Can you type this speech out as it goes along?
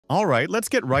Alright, let's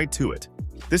get right to it.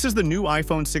 This is the new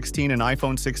iPhone 16 and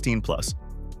iPhone 16 Plus.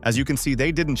 As you can see,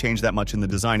 they didn't change that much in the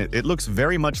design. It looks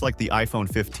very much like the iPhone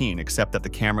 15, except that the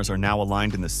cameras are now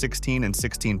aligned in the 16 and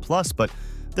 16 Plus, but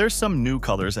there's some new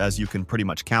colors as you can pretty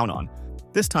much count on.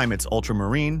 This time it's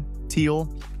ultramarine,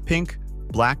 teal, pink,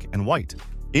 black, and white.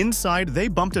 Inside, they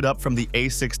bumped it up from the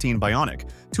A16 Bionic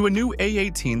to a new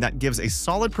A18 that gives a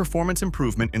solid performance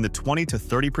improvement in the 20 to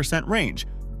 30% range,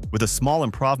 with a small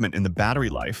improvement in the battery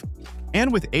life, and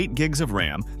with 8 gigs of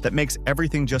RAM that makes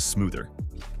everything just smoother.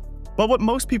 But what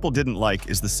most people didn't like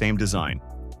is the same design.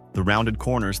 The rounded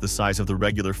corners the size of the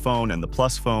regular phone and the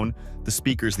Plus phone, the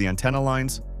speakers, the antenna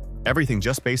lines, everything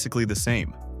just basically the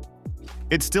same.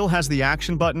 It still has the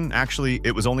action button. Actually,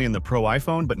 it was only in the Pro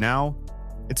iPhone, but now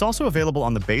it's also available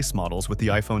on the base models with the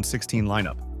iPhone 16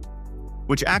 lineup.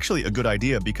 Which actually a good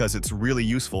idea because it's really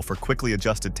useful for quickly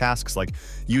adjusted tasks like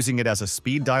using it as a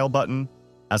speed dial button,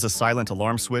 as a silent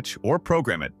alarm switch, or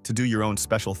program it to do your own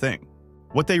special thing.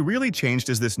 What they really changed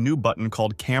is this new button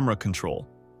called Camera Control.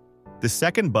 The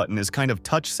second button is kind of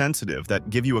touch-sensitive that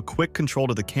give you a quick control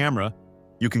to the camera.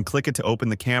 You can click it to open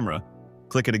the camera,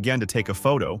 click it again to take a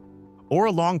photo, or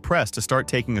a long press to start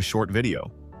taking a short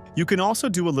video. You can also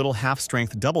do a little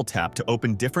half-strength double tap to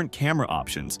open different camera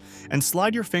options and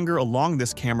slide your finger along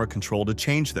this camera control to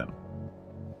change them.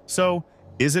 So,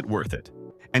 is it worth it?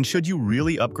 And should you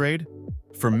really upgrade?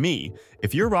 For me,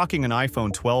 if you're rocking an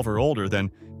iPhone 12 or older, then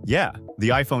yeah, the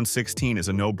iPhone 16 is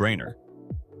a no-brainer.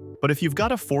 But if you've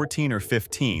got a 14 or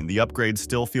 15, the upgrades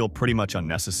still feel pretty much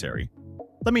unnecessary.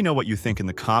 Let me know what you think in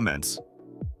the comments.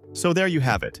 So there you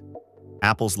have it,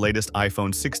 Apple's latest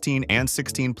iPhone 16 and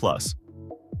 16 Plus.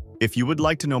 If you would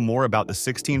like to know more about the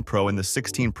 16 Pro and the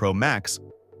 16 Pro Max,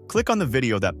 click on the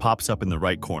video that pops up in the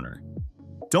right corner.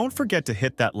 Don't forget to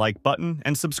hit that like button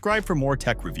and subscribe for more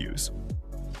tech reviews.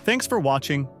 Thanks for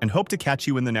watching and hope to catch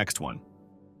you in the next one.